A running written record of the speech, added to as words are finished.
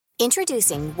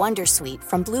Introducing Wondersuite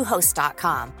from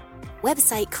Bluehost.com.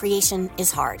 Website creation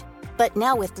is hard, but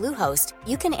now with Bluehost,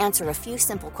 you can answer a few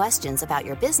simple questions about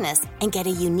your business and get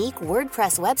a unique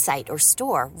WordPress website or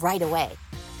store right away.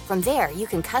 From there, you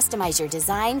can customize your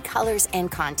design, colors,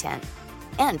 and content.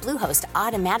 And Bluehost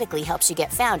automatically helps you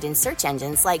get found in search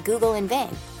engines like Google and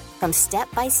Bing. From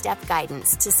step-by-step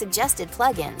guidance to suggested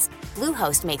plugins,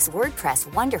 Bluehost makes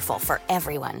WordPress wonderful for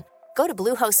everyone. Go to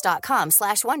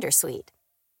bluehost.com/wondersuite.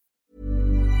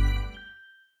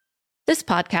 This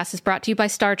podcast is brought to you by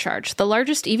StarCharge, the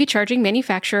largest EV charging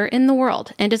manufacturer in the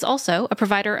world, and is also a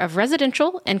provider of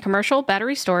residential and commercial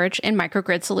battery storage and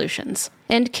microgrid solutions.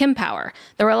 And KimPower,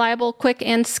 the reliable, quick,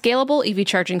 and scalable EV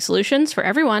charging solutions for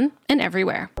everyone and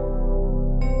everywhere.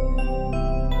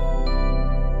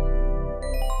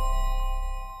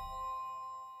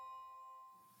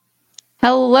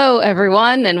 Hello,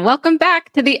 everyone, and welcome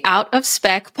back to the Out of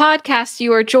Spec podcast.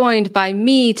 You are joined by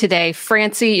me today,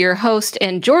 Francie, your host,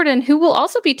 and Jordan, who will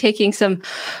also be taking some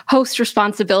host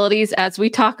responsibilities as we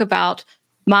talk about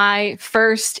my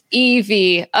first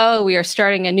EV. Oh, we are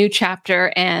starting a new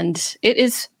chapter, and it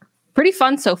is pretty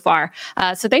fun so far.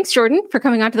 So thanks, Jordan, for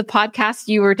coming onto the podcast.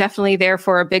 You were definitely there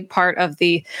for a big part of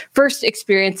the first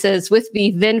experiences with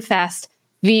the VinFast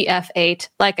VF8.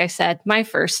 Like I said, my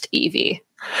first EV.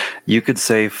 You could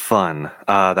say fun.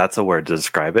 That's a word to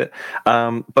describe it.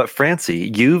 But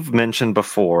Francie, you've mentioned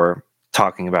before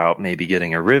talking about maybe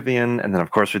getting a Rivian. And then, of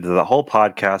course, we did the whole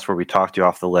podcast where we talked you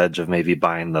off the ledge of maybe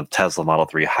buying the Tesla Model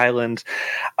 3 Highland.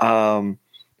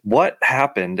 What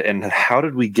happened and how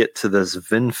did we get to this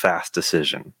VinFast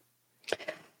decision?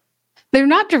 They're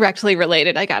not directly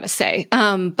related, I gotta say.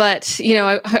 But, you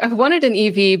know, I wanted an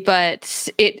EV, but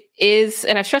it is,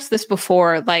 and I've stressed this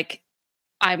before, like,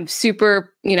 I'm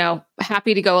super,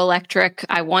 happy to go electric.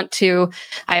 I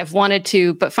have wanted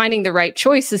to, but finding the right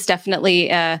choice is definitely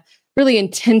a really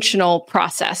intentional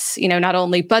process, not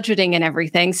only budgeting and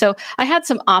everything. So I had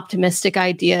some optimistic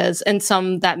ideas and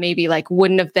some that maybe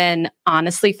wouldn't have been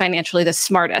honestly financially the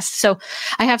smartest. So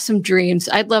I have some dreams.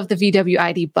 I'd love the VW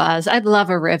ID Buzz. I'd love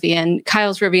a Rivian.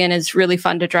 Kyle's Rivian is really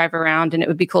fun to drive around and it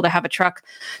would be cool to have a truck.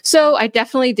 So I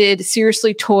definitely did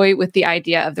seriously toy with the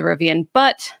idea of the Rivian,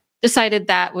 but decided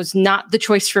that was not the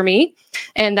choice for me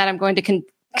and that I'm going to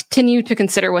continue to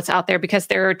consider what's out there because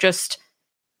there are just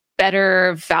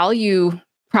better value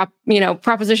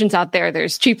propositions out there.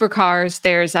 There's cheaper cars.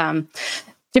 There's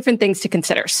different things to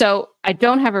consider. So I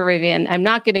don't have a Rivian. I'm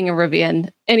not getting a Rivian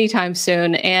anytime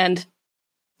soon. And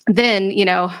then,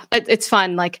 it's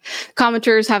fun.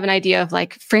 Commenters have an idea of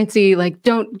Francie,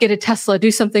 don't get a Tesla, do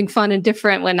something fun and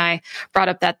different. When I brought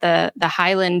up that the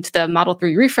Highland, the Model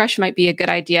 3 refresh might be a good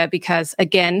idea because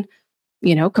again,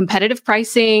 competitive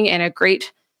pricing and a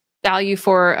great value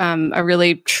for a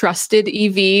really trusted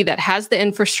EV that has the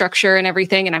infrastructure and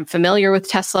everything. And I'm familiar with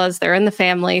Teslas. They're in the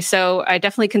family. So I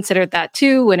definitely considered that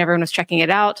too when everyone was checking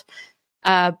it out.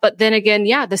 But then again,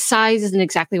 the size isn't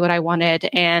exactly what I wanted.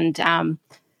 And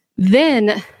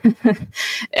then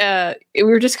we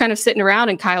were just kind of sitting around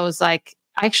and Kyle was like,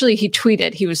 actually, he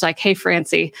tweeted, he was like, hey,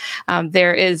 Francie,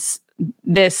 there is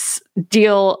this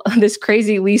deal, this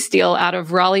crazy lease deal out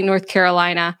of Raleigh, North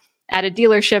Carolina at a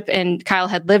dealership. And Kyle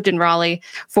had lived in Raleigh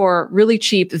for really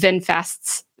cheap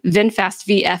VinFast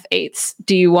VF8s.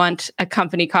 Do you want a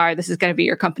company car? This is going to be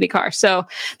your company car. So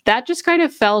that just kind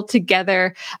of fell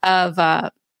together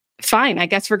of, fine, I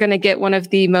guess we're going to get one of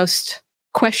the most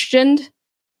questioned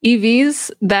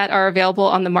EVs that are available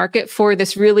on the market for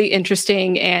this really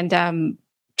interesting and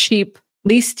cheap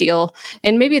lease deal.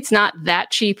 And maybe it's not that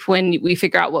cheap when we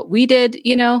figure out what we did,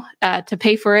 to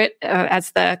pay for it as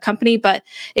the company, but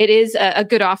it is a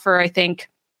good offer, I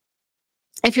think,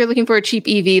 if you're looking for a cheap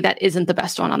EV that isn't the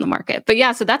best one on the market. But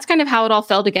so that's kind of how it all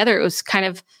fell together. It was kind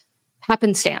of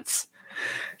happenstance.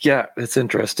 Yeah, it's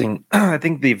interesting. I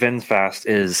think the VinFast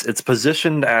it's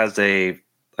positioned as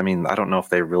I don't know if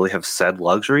they really have said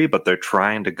luxury, but they're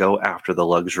trying to go after the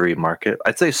luxury market.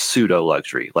 I'd say pseudo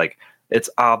luxury.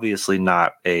 It's obviously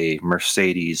not a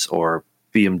Mercedes or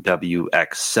BMW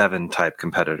X7 type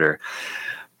competitor,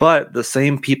 but the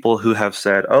same people who have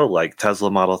said, Tesla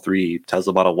Model 3,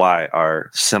 Tesla Model Y are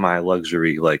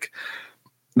semi-luxury,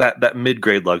 that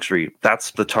mid-grade luxury,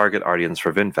 that's the target audience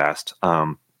for VinFast.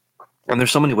 And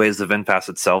there's so many ways the VinFast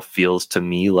itself feels to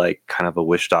me like kind of a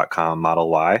Wish.com Model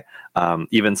Y.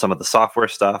 Even some of the software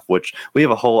stuff, which we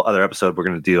have a whole other episode we're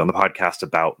going to do on the podcast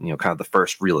about, kind of the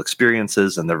first real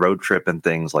experiences and the road trip and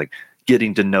things like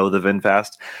getting to know the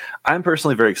VinFast. I'm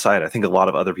personally very excited. I think a lot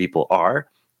of other people are.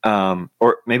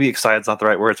 or maybe excited's not the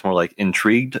right word. It's more like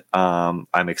intrigued.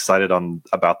 I'm excited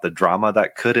about the drama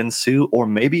that could ensue, or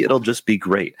maybe it'll just be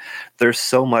great. There's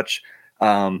so much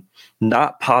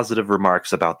not positive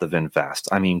remarks about the VinFast.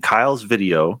 I mean, Kyle's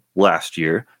video last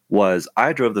year was,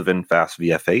 I drove the VinFast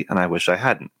VF8 and I wish I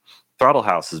hadn't. Throttle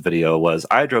House's video was,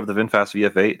 I drove the VinFast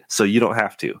VF8, so you don't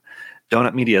have to.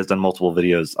 Donut Media has done multiple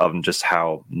videos of just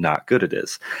how not good it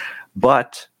is.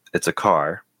 But it's a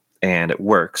car, and it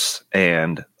works,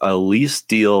 and a lease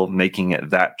deal making it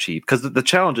that cheap. Because the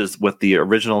challenge is with the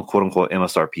original quote-unquote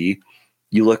MSRP,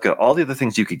 you look at all the other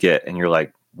things you could get, and you're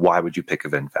like, why would you pick a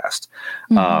VinFast?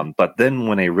 Mm-hmm. But then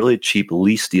when a really cheap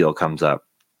lease deal comes up,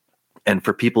 and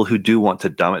for people who do want to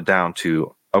dumb it down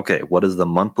to, okay, what is the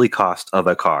monthly cost of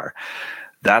a car?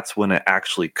 That's when it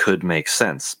actually could make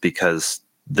sense, because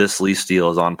this lease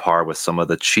deal is on par with some of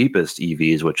the cheapest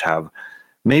EVs, which have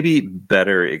maybe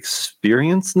better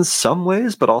experience in some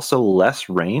ways, but also less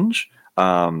range,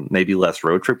 maybe less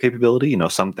road trip capability. You know,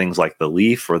 some things like the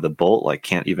Leaf or the Bolt, like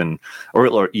can't even,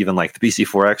 or even like the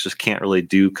BC4X just can't really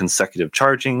do consecutive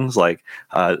chargings, like,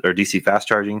 or DC fast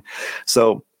charging.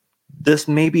 So this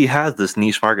maybe has this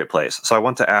niche marketplace. So I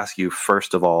want to ask you,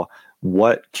 first of all,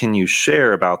 what can you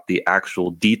share about the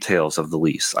actual details of the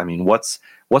lease? I mean, what's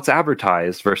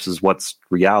advertised versus what's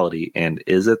reality, and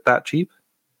is it that cheap?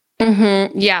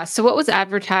 Mm-hmm. Yeah. So what was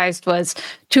advertised was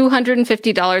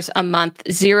 $250 a month,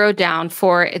 zero down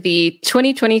for the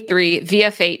 2023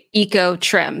 VF8 Eco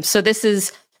trim. So this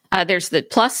is there's the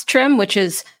Plus trim, which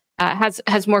is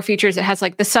has more features. It has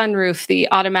like the sunroof,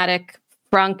 the automatic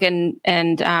frunk,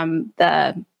 and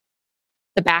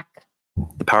the back,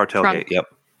 the power tailgate. Front. Yep.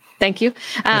 Thank you.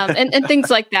 And things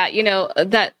like that. You know,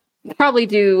 that probably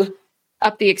do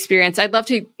up the experience. I'd love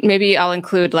to, maybe I'll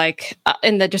include like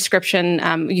in the description,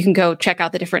 you can go check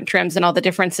out the different trims and all the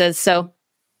differences. So,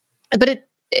 but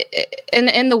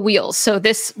and the wheels. So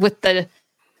this with the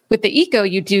Eco,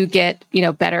 you do get, you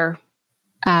know, better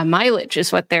mileage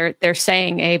is what they're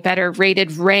saying, a better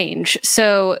rated range.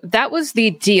 So that was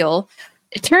the deal.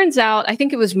 It turns out, I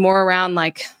think it was more around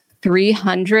like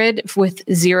 300 with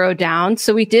zero down.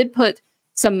 So we did put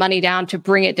some money down to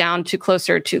bring it down to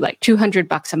closer to like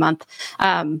 $200 a month.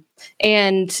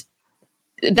 And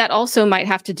that also might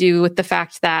have to do with the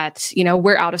fact that, you know,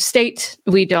 we're out of state.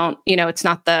 We don't, you know, it's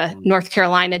not the North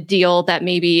Carolina deal that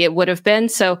maybe it would have been.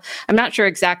 So I'm not sure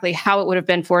exactly how it would have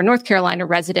been for a North Carolina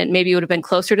resident. Maybe it would have been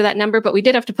closer to that number, but we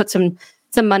did have to put some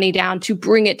money down to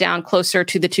bring it down closer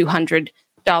to the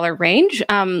 $200 range,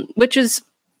 which is,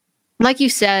 like you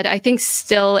said, I think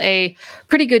still a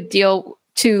pretty good deal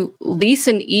to lease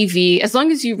an EV, as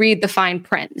long as you read the fine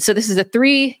print. So this is a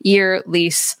 3-year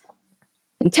lease.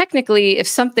 And technically, if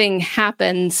something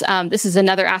happens, this is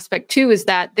another aspect too, is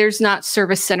that there's not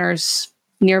service centers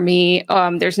near me.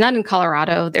 There's none in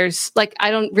Colorado. There's like,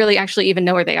 I don't really actually even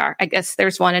know where they are. I guess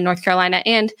there's one in North Carolina.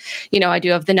 And, you know, I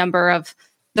do have the number of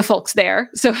the folks there,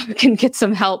 so I can get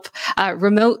some help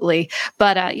remotely.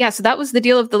 But yeah, so that was the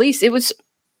deal of the lease. It was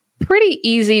pretty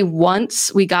easy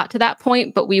once we got to that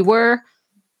point, but we were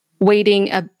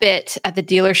waiting a bit at the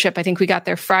dealership. I think we got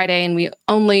there Friday, and we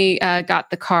only got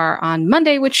the car on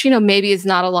Monday, which, you know, maybe is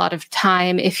not a lot of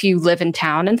time if you live in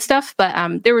town and stuff.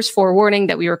 But there was forewarning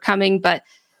that we were coming. But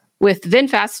with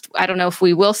VinFast, I don't know if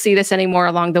we will see this anymore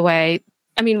along the way.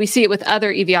 I mean, we see it with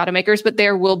other EV automakers, but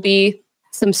there will be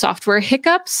some software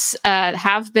hiccups,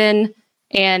 have been,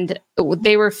 and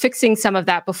they were fixing some of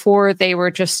that before they were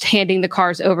just handing the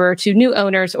cars over to new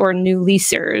owners or new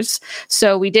leasers.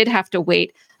 So we did have to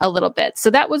wait a little bit.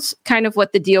 So that was kind of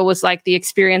what the deal was like. The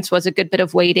experience was a good bit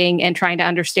of waiting and trying to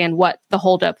understand what the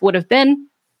holdup would have been.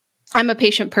 I'm a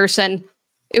patient person.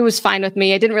 It was fine with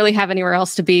me. I didn't really have anywhere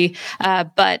else to be,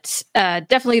 but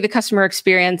definitely the customer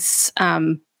experience.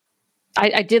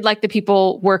 I did like the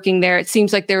people working there. It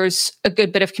seems like there was a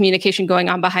good bit of communication going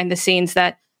on behind the scenes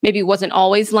that maybe wasn't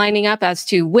always lining up as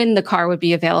to when the car would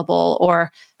be available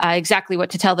or exactly what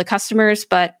to tell the customers.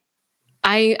 But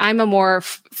I'm a more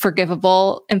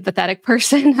forgivable, empathetic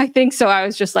person, I think. So I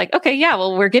was just like, okay, yeah,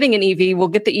 well, we're getting an EV. We'll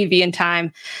get the EV in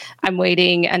time. I'm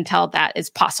waiting until that is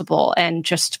possible and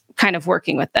just kind of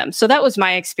working with them. So that was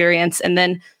my experience. And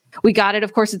then we got it.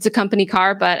 Of course, it's a company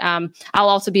car, but I'll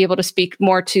also be able to speak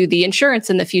more to the insurance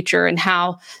in the future and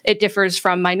how it differs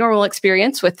from my normal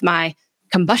experience with my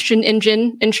combustion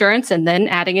engine insurance and then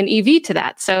adding an EV to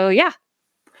that. So, yeah.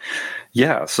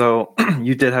 Yeah, so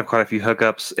you did have quite a few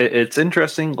hookups. It's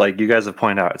interesting, like you guys have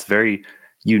pointed out, it's very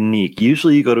unique.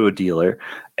 Usually you go to a dealer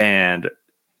and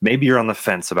maybe you're on the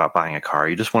fence about buying a car.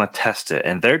 You just want to test it,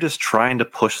 and they're just trying to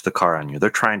push the car on you. They're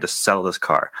trying to sell this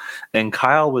car. And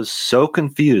Kyle was so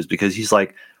confused because he's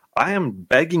like, I am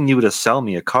begging you to sell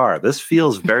me a car. This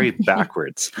feels very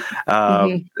backwards.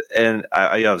 And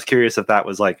I was curious if that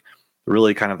was like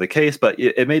really kind of the case, but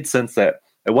it made sense that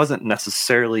it wasn't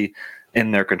necessarily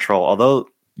in their control. Although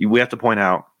we have to point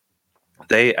out,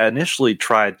 they initially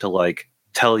tried to like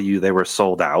tell you they were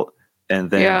sold out. And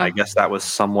then I guess that was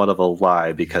somewhat of a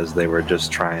lie because they were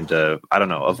just trying to, I don't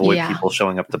know, avoid people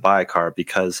showing up to buy a car.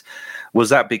 Because was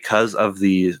that because of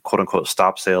the quote unquote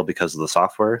stop sale because of the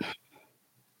software?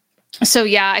 So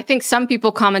yeah, I think some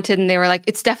people commented and they were like,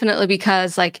 it's definitely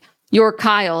because like you're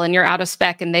Kyle and you're out of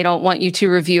spec and they don't want you to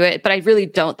review it. But I really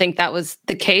don't think that was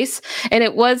the case. And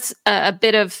it was a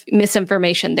bit of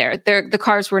misinformation there. The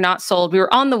cars were not sold. We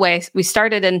were on the way. We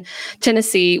started in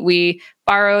Tennessee. We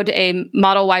borrowed a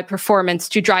Model Y Performance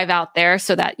to drive out there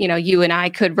so that, you know, you and I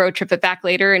could road trip it back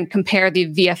later and compare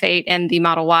the VF8 and the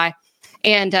Model Y.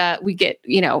 And we get,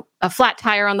 you know, a flat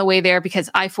tire on the way there because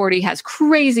I-40 has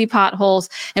crazy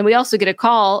potholes. And we also get a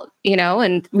call, you know,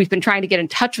 and we've been trying to get in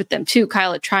touch with them too.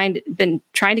 Kyle had been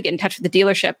trying to get in touch with the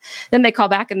dealership. Then they call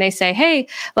back and they say, hey,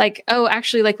 like, oh,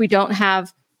 actually, like we don't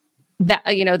have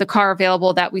that, you know, the car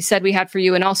available that we said we had for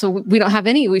you. And also we don't have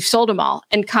any, we've sold them all.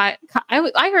 And I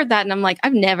heard that and I'm like,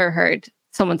 I've never heard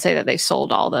someone say that they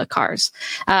sold all the cars,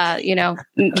 you know,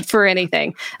 for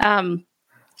anything.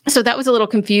 So that was a little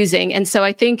confusing. And so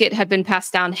I think it had been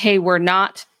passed down, hey, we're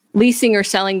not leasing or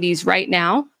selling these right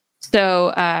now.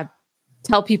 So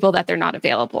tell people that they're not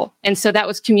available. And so that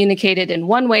was communicated in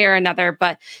one way or another,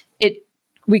 but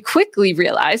we quickly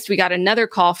realized we got another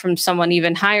call from someone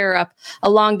even higher up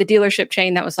along the dealership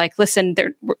chain that was like, listen,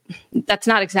 that's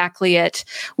not exactly it.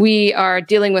 We are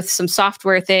dealing with some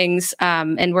software things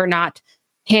and we're not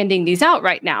handing these out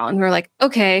right now. And we're like,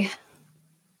 okay,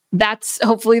 that's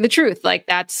hopefully the truth. Like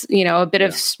that's, you know, a bit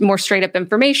of more straight up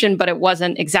information, but it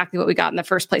wasn't exactly what we got in the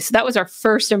first place. So that was our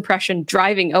first impression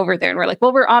driving over there. And we're like,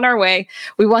 well, we're on our way.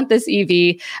 We want this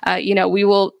EV. You know, we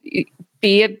will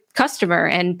be a customer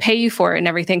and pay you for it and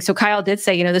everything. So Kyle did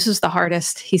say, you know, this is the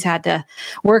hardest he's had to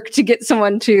work to get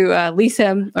someone to lease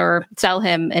him or sell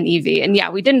him an EV. And yeah,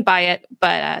 we didn't buy it,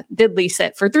 but did lease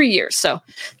it for 3 years. So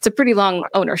it's a pretty long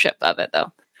ownership of it though.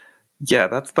 Yeah,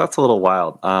 that's a little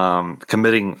wild.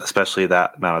 Committing especially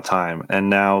that amount of time.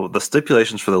 And now the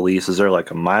stipulations for the lease, is there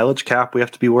like a mileage cap we have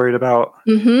to be worried about?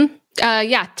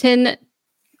 Yeah,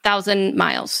 10,000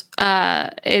 miles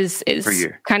is per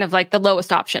year. Kind of like the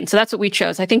lowest option. So that's what we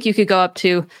chose. I think you could go up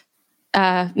to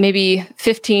maybe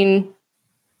 15,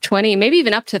 20, maybe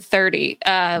even up to 30,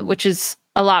 which is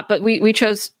a lot. But we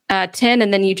chose 10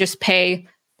 and then you just pay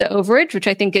the overage, which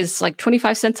I think is like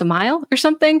 25 cents a mile or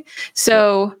something.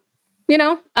 So you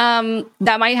know,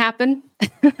 that might happen.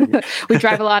 We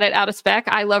drive a lot out of spec.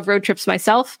 I love road trips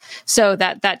myself. So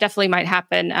that definitely might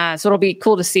happen. So it'll be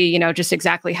cool to see, you know, just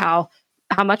exactly how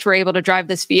much we're able to drive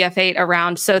this VF8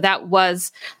 around. So that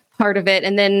was part of it.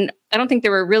 And then I don't think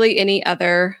there were really any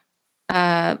other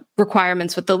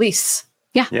requirements with the lease.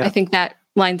 Yeah, I think that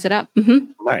lines it up.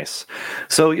 Nice.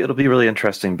 So it'll be really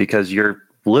interesting because you're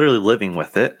literally living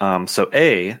with it. So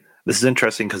this is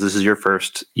interesting because this is your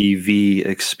first EV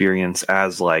experience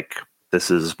as like, this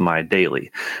is my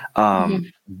daily.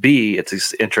 B,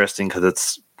 it's interesting because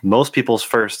it's most people's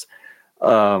first,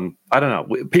 I don't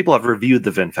know, people have reviewed the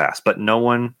VinFast, but no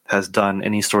one has done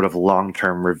any sort of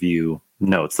long-term review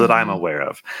notes that I'm aware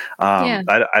of.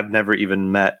 I've never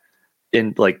even met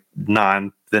in like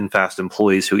non-VinFast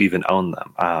employees who even own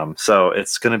them. So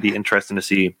it's going to be interesting to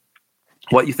see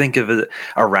what you think of it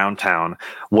around town,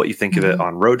 what you think of it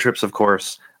on road trips, of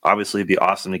course. Obviously, it'd be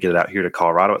awesome to get it out here to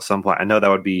Colorado at some point. I know that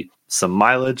would be some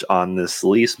mileage on this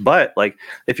lease, but like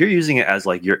if you're using it as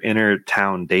like your inner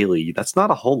town daily, that's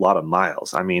not a whole lot of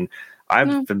miles. I mean,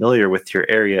 I'm familiar with your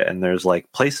area and there's like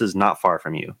places not far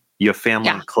from you. You have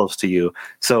family close to you.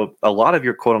 So a lot of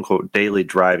your quote unquote daily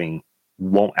driving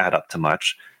won't add up to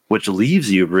much, which leaves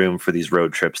you room for these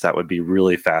road trips that would be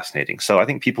really fascinating. So I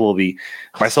think people will be,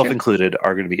 myself included,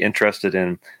 are going to be interested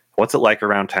in what's it like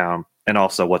around town and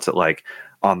also what's it like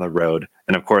on the road.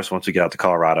 And of course, once we get out to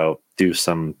Colorado, do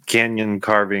some canyon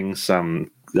carving, some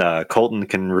Colton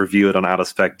can review it on out of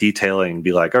spec detailing and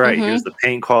be like, all right, here's the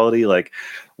paint quality. Like,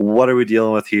 what are we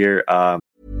dealing with here?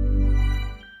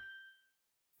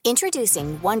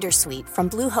 Introducing Wondersuite from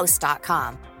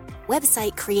Bluehost.com.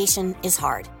 Website creation is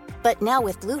hard. But now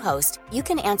with Bluehost, you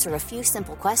can answer a few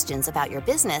simple questions about your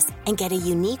business and get a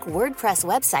unique WordPress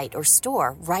website or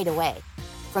store right away.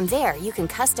 From there, you can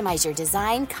customize your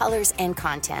design, colors, and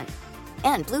content.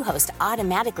 And Bluehost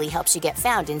automatically helps you get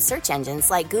found in search engines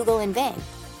like Google and Bing.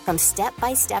 From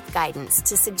step-by-step guidance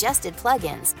to suggested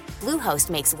plugins,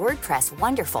 Bluehost makes WordPress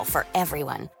wonderful for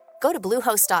everyone. Go to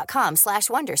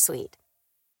Bluehost.com/Wondersuite.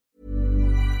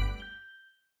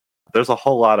 there's a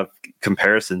whole lot of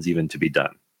comparisons even to be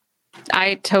done.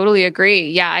 I totally agree.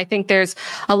 Yeah, I think there's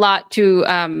a lot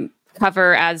to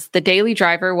cover as the daily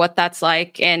driver, what that's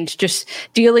like, and just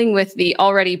dealing with the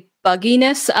already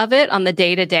bugginess of it on the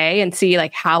day to day and see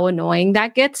like how annoying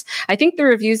that gets. I think the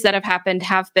reviews that have happened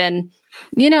have been,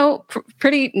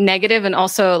 pretty negative and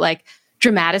also like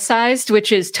dramatized,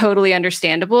 which is totally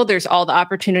understandable. There's all the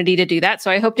opportunity to do that.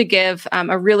 So I hope to give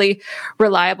a really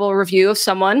reliable review of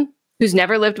someone who's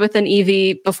never lived with an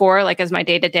EV before, like as my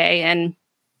day to day, and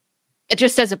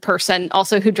just as a person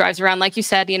also who drives around. Like you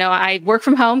said, I work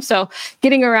from home, so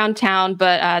getting around town,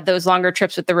 but those longer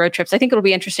trips with the road trips, I think it'll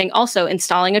be interesting. Also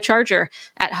installing a charger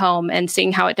at home and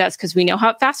seeing how it does, because we know how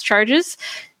it fast charges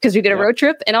because we did a road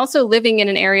trip, and also living in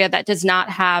an area that does not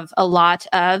have a lot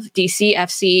of DC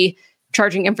FC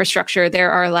charging infrastructure.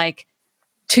 There are like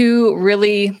two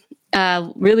really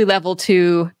level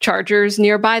 2 chargers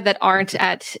nearby that aren't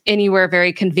at anywhere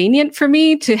very convenient for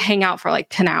me to hang out for like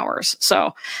 10 hours.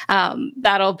 So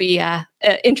that'll be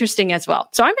interesting as well.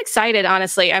 So I'm excited,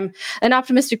 honestly. I'm an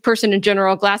optimistic person in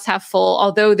general, glass half full,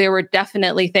 although there were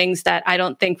definitely things that I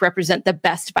don't think represent the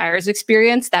best buyer's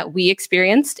experience that we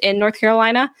experienced in North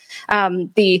Carolina.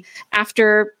 The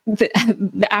aftercare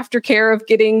of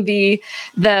getting the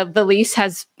lease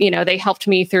has, they helped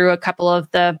me through a couple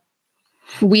of the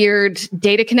weird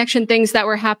data connection things that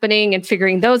were happening and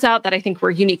figuring those out that I think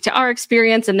were unique to our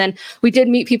experience. And then we did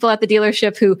meet people at the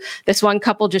dealership who, this one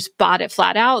couple just bought it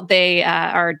flat out. They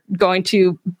already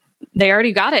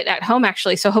got it at home,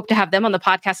 actually. So hope to have them on the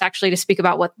podcast actually to speak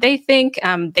about what they think.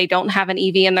 They don't have an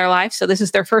EV in their life, so this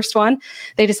is their first one.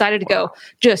 They decided to go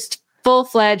just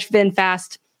full-fledged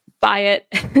VinFast, buy it.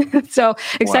 So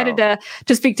excited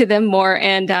to speak to them more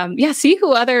and see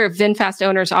who other VinFast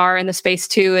owners are in the space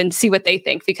too, and see what they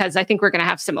think, because I think we're going to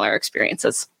have similar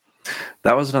experiences.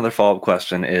 That was another follow-up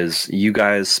question, is you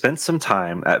guys spent some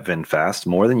time at VinFast,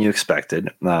 more than you expected,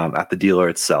 at the dealer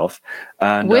itself.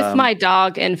 And, with my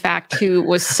dog, in fact, who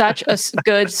was such a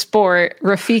good sport.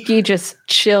 Rafiki just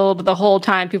chilled the whole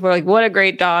time. People were like, what a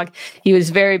great dog. He was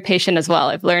very patient as well.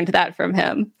 I've learned that from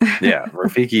him. Yeah,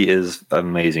 Rafiki is an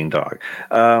amazing dog.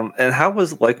 And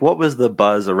what was the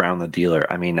buzz around the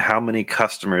dealer? I mean, how many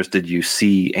customers did you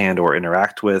see and or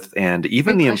interact with, and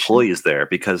even the employees there?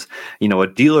 Because, a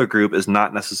dealer group is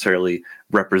not necessarily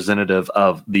representative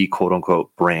of the quote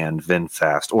unquote brand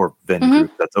VinFast or Vin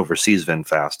group that's oversees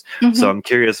VinFast. So I'm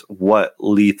curious what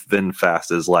Leith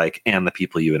VinFast is like and the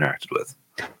people you interacted with.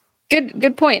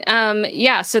 Good point.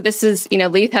 So this is,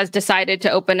 Leith has decided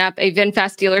to open up a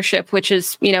VinFast dealership, which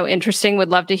is, interesting. Would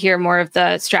love to hear more of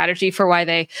the strategy for why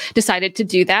they decided to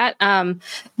do that.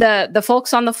 The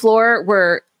folks on the floor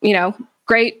were,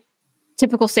 great,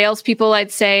 typical salespeople,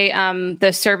 I'd say.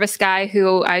 The service guy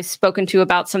who I've spoken to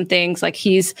about some things, like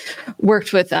he's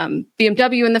worked with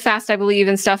BMW in the past, I believe,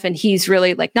 and stuff, and he's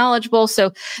really like knowledgeable.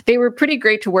 So they were pretty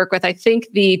great to work with. I think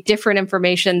the different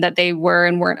information that they were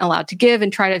and weren't allowed to give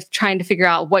and trying to figure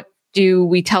out what do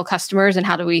we tell customers and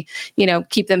how do we,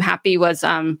 keep them happy was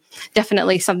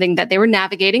definitely something that they were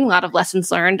navigating. A lot of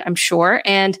lessons learned, I'm sure.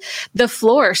 And the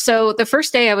floor. So the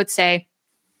first day, I would say,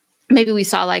 maybe we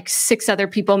saw like 6 other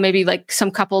people, maybe like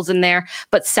some couples in there.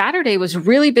 But Saturday was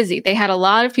really busy. They had a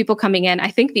lot of people coming in. I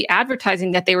think the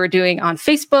advertising that they were doing on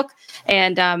Facebook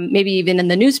and maybe even in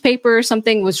the newspaper or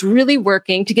something was really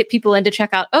working to get people in to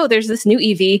check out, oh, there's this new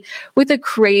EV with a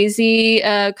crazy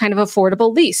kind of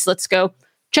affordable lease. Let's go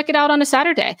check it out on a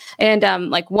Saturday. And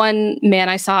like one man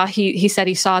I saw, he said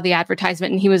he saw the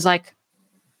advertisement and he was like,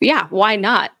 yeah, why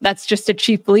not? That's just a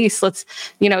cheap lease. Let's,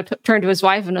 turn to his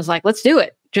wife and was like, let's do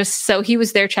it. Just so he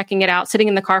was there checking it out, sitting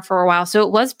in the car for a while. So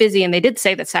it was busy. And they did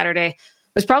say that Saturday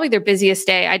was probably their busiest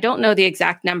day. I don't know the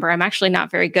exact number. I'm actually not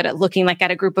very good at looking like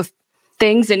at a group of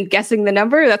things and guessing the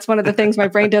number. That's one of the things my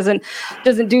brain doesn't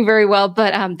do very well.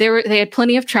 But they had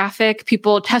plenty of traffic,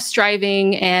 people test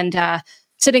driving and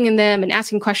sitting in them and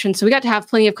asking questions. So we got to have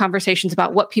plenty of conversations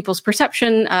about what people's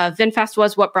perception of VinFast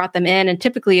was, what brought them in. And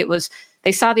typically it was,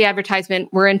 they saw the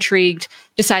advertisement, were intrigued,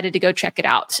 decided to go check it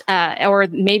out. Or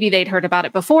maybe they'd heard about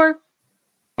it before,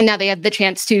 and now they had the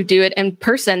chance to do it in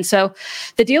person. So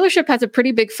the dealership has a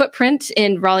pretty big footprint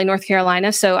in Raleigh, North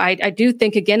Carolina. So I do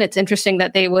think, again, it's interesting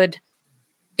that they would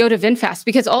go to VinFast,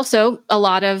 because also a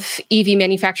lot of EV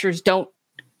manufacturers don't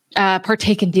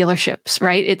partake in dealerships,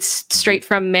 right? It's straight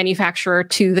from manufacturer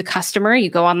to the customer. You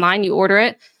go online, you order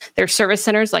it. There's service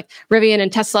centers like Rivian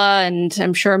and Tesla, and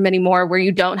I'm sure many more where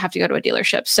you don't have to go to a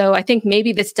dealership. So I think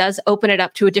maybe this does open it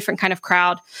up to a different kind of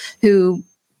crowd who,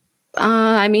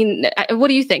 what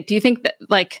do you think? Do you think that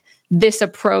like this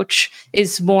approach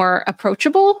is more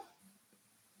approachable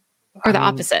or the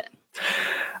opposite?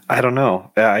 I don't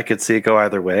know. I could see it go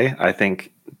either way. I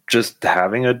think just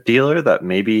having a dealer that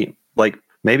maybe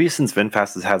since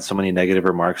VinFast has had so many negative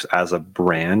remarks as a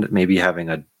brand, maybe having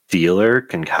a dealer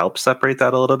can help separate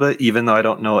that a little bit, even though I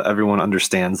don't know everyone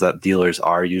understands that dealers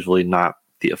are usually not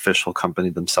the official company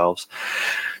themselves.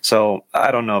 So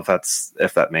I don't know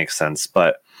if that makes sense,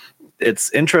 but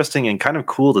it's interesting and kind of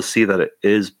cool to see that it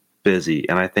is busy.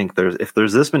 And I think if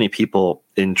there's this many people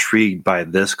intrigued by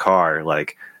this car,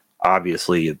 like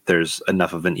obviously there's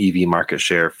enough of an EV market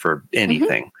share for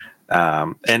anything.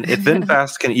 And if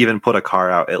VinFast can even put a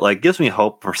car out, it like gives me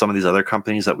hope for some of these other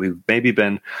companies that we've maybe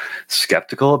been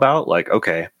skeptical about. Like,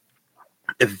 okay,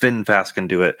 if VinFast can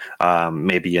do it,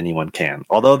 maybe anyone can.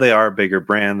 Although they are a bigger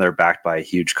brand, they're backed by a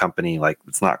huge company. Like,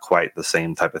 it's not quite the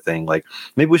same type of thing. Like,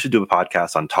 maybe we should do a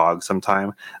podcast on TOG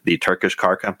sometime, the Turkish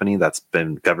car company that's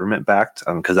been government backed,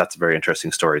 because that's a very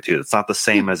interesting story too. It's not the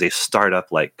same as a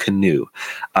startup like Canoe,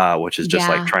 which is just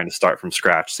like trying to start from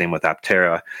scratch. Same with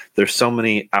Aptera. There's so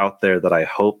many out there that I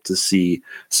hope to see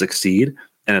succeed.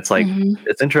 And it's like,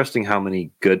 it's interesting how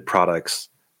many good products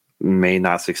may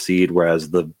not succeed,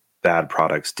 whereas the bad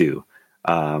products do.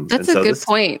 That's a good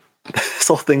point. This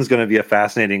whole thing's going to be a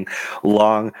fascinating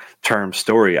long-term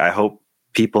story. I hope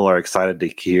people are excited to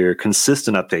hear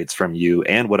consistent updates from you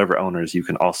and whatever owners you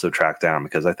can also track down,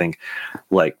 because I think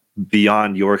like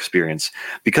beyond your experience,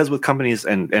 because with companies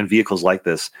and vehicles like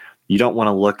this, you don't want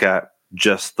to look at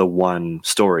just the one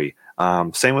story.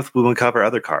 Same with when we cover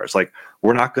other cars. Like,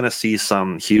 we're not going to see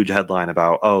some huge headline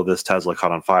about, oh, this Tesla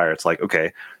caught on fire. It's like,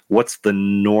 okay, what's the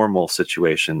normal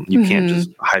situation? You can't just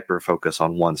hyper focus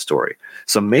on one story.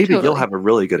 So maybe you'll have a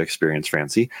really good experience,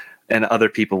 Francie, and other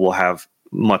people will have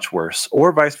much worse,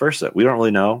 or vice versa. We don't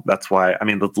really know. That's why, I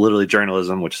mean, literally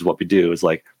journalism, which is what we do, is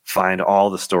like find all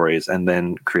the stories and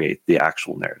then create the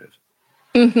actual narrative.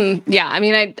 Yeah. I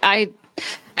mean,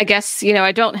 I guess,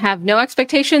 I don't have no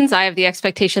expectations. I have the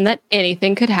expectation that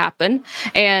anything could happen.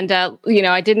 And,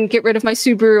 I didn't get rid of my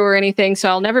Subaru or anything, so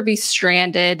I'll never be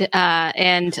stranded.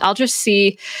 And I'll just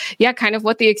see, kind of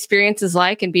what the experience is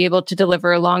like and be able to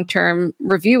deliver a long-term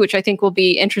review, which I think will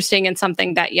be interesting and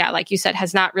something that, like you said,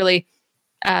 has not really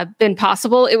been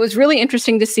possible. It was really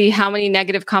interesting to see how many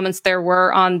negative comments there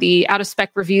were on the out of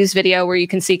spec reviews video, where you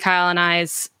can see Kyle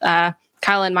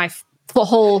and my the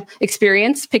whole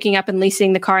experience, picking up and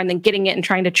leasing the car and then getting it and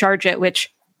trying to charge it, which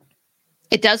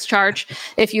it does charge.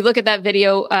 If you look at that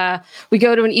video, we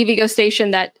go to an EVgo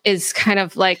station that is kind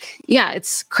of like,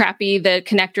 it's crappy. The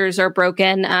connectors are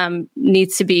broken,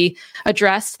 needs to be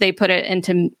addressed. They put it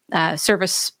into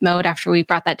service mode after we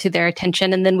brought that to their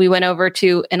attention. And then we went over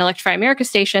to an Electrify America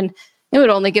station. It would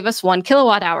only give us 1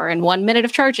 kilowatt hour and 1 minute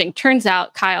of charging. Turns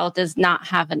out Kyle does not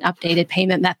have an updated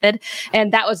payment method.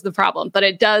 And that was the problem, but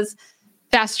it does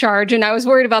fast charge. And I was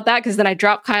worried about that, because then I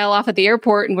dropped Kyle off at the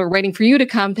airport and we're waiting for you to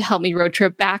come to help me road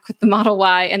trip back with the Model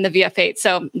Y and the VF8.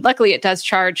 So luckily it does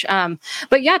charge.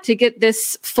 But to get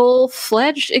this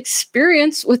full-fledged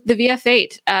experience with the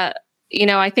VF8,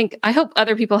 I hope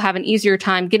other people have an easier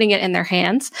time getting it in their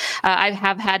hands. I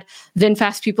have had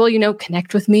VinFast people,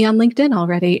 connect with me on LinkedIn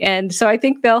already. And so I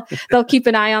think they'll keep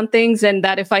an eye on things, and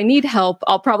that if I need help,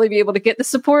 I'll probably be able to get the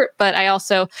support. But I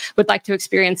also would like to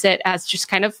experience it as just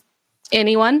kind of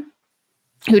anyone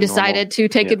who decided to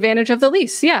take advantage of the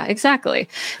lease. Yeah, exactly.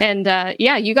 And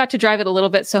you got to drive it a little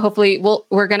bit. So hopefully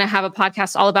we're going to have a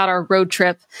podcast all about our road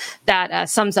trip that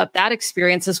sums up that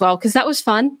experience as well. Because that was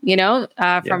fun,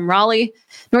 from Raleigh,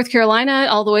 North Carolina,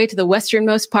 all the way to the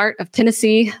westernmost part of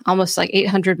Tennessee, almost like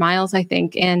 800 miles, I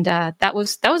think. And that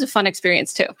was a fun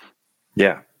experience too.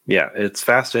 Yeah, it's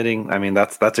fascinating. I mean,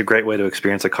 that's a great way to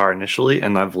experience a car initially,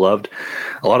 and I've loved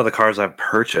a lot of the cars I've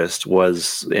purchased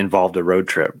involved a road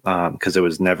trip, because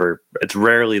it's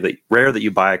rare that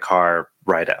you buy a car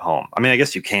right at home. I mean, I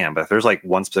guess you can, but if there's like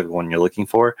one specific one you're looking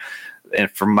for,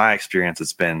 and from my experience,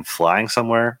 it's been flying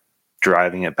somewhere,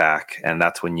 driving it back, and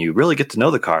that's when you really get to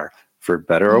know the car for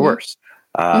better or worse.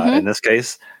 In this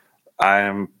case,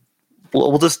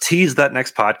 we'll just tease that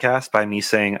next podcast by me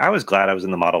saying I was glad I was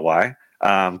in the Model Y.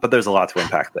 But there's a lot to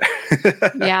unpack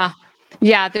there.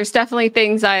 Yeah. There's definitely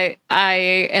things I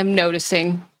am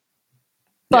noticing,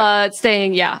 but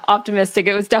staying, optimistic.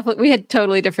 It was definitely, we had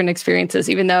totally different experiences,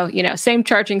 even though, same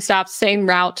charging stops, same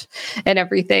route and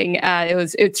everything.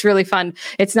 It's really fun.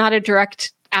 It's not a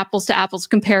direct apples to apples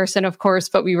comparison, of course,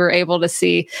 but we were able to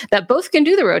see that both can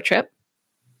do the road trip.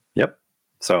 Yep.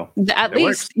 So at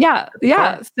least,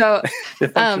 So,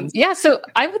 so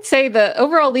I would say the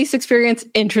overall lease experience,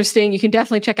 interesting. You can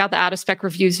definitely check out the out of spec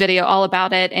reviews video all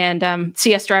about it, and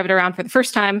see us drive it around for the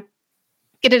first time,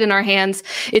 get it in our hands.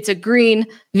 It's a green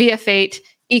VF8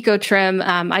 eco trim.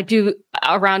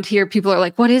 around here, people are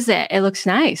like, what is it? It looks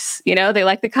nice. They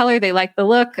like the color. They like the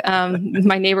look.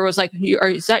 My neighbor was like,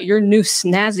 is that your new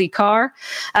snazzy car?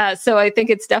 So I think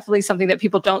it's definitely something that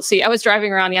people don't see. I was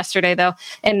driving around yesterday, though,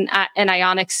 and an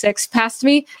Ioniq 6 passed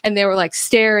me, and they were like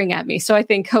staring at me. So I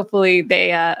think hopefully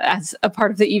they, as a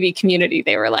part of the EV community,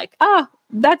 they were like,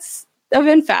 that's a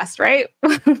VinFast, right?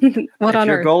 What on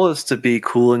earth? If your goal is to be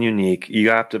cool and unique, you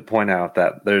have to point out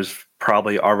that there's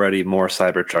probably already more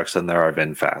Cybertrucks than there are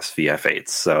VinFast VF8s.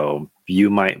 So you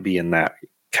might be in that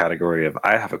category of,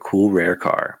 I have a cool, rare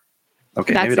car.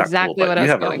 Okay, that's maybe not exactly cool, but what I was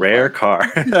you have a rare car.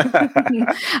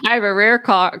 I have a rare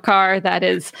car that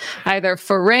is either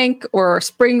for rank or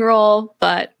Springroll,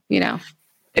 but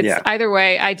it's either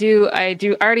way. I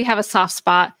already have a soft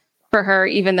spot for her,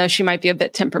 even though she might be a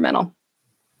bit temperamental.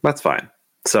 That's fine.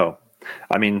 So,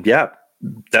 I mean,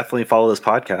 definitely follow this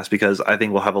podcast because I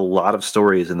think we'll have a lot of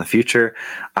stories in the future.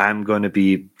 I'm going to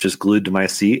be just glued to my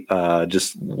seat,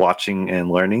 just watching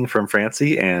and learning from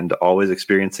Francie and always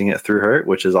experiencing it through her,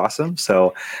 which is awesome.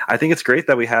 So I think it's great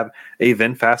that we have a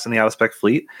VinFast in the out-of-spec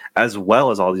fleet as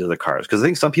well as all these other cars. Because I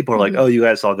think some people are like, oh, you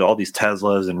guys saw all these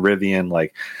Teslas and Rivian.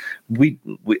 Like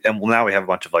now we have a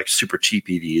bunch of like super cheap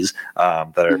EVs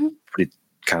that are pretty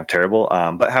kind of terrible,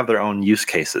 but have their own use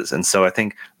cases. And so I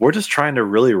think we're just trying to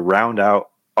really round out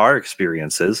our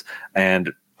experiences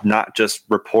and not just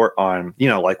report on,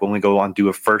 like when we go on do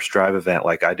a first drive event,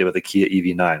 like I did with the Kia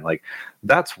EV9, like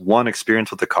that's one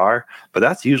experience with the car, but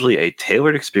that's usually a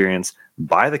tailored experience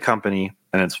by the company.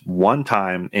 And it's one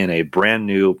time in a brand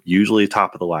new, usually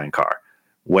top of the line car.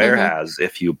 Whereas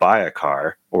if you buy a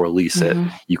car or lease it,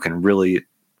 you can really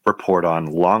report on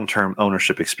long-term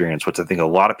ownership experience, which I think a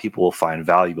lot of people will find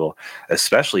valuable,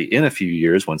 especially in a few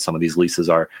years when some of these leases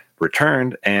are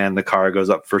returned and the car goes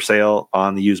up for sale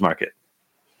on the used market.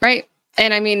 Right.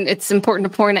 And I mean, it's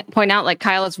important to point out, like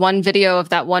Kyle has one video of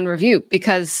that one review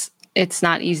because it's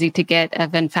not easy to get a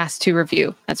VinFast 2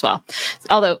 review as well.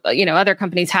 Although, other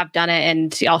companies have done it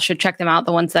and y'all should check them out,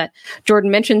 the ones that Jordan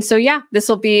mentioned. So yeah, this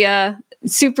will be a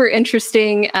super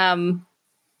interesting,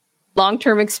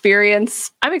 long-term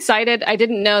experience. I'm excited. I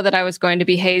didn't know that I was going to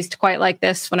be hazed quite like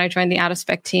this when I joined the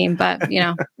out-of-spec team, but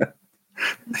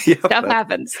stuff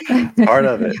happens. Part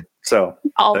of it. So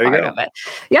all part of it.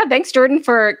 Yeah. Thanks, Jordan,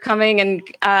 for coming and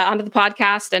onto the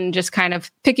podcast and just kind of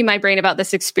picking my brain about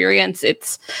this experience.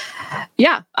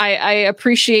 I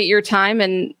appreciate your time,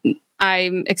 and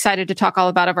I'm excited to talk all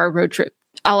about our road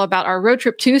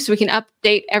trip too, so we can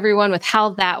update everyone with how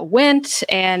that went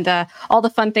and all the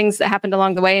fun things that happened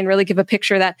along the way, and really give a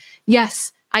picture that,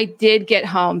 yes, I did get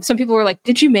home. Some people were like,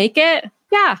 did you make it?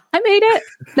 Yeah, I made it.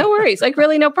 No worries. Like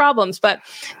really no problems, but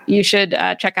you should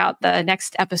check out the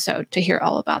next episode to hear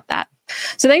all about that.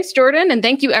 So thanks, Jordan. And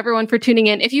thank you everyone for tuning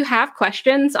in. If you have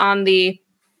questions on the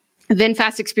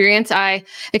VinFast experience, I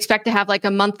expect to have like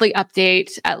a monthly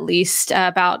update at least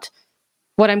about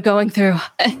what I'm going through.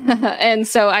 And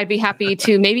so I'd be happy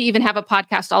to maybe even have a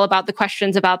podcast all about the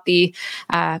questions about the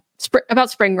about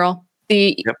Springroll,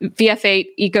 the VF8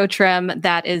 Eco Trim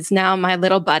that is now my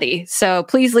little buddy. So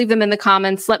please leave them in the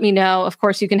comments. Let me know. Of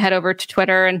course, you can head over to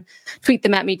Twitter and tweet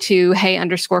them at me too.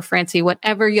 Hey_Francie,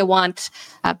 whatever you want.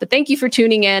 But thank you for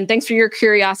tuning in. Thanks for your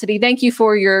curiosity. Thank you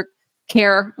for your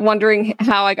care, wondering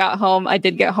how I got home. I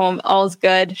did get home. All's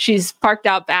good. She's parked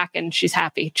out back and she's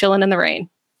happy, chilling in the rain.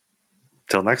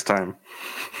 Till next time.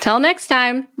 Till next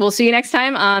time. We'll see you next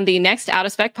time on the next Out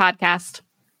of Spec podcast.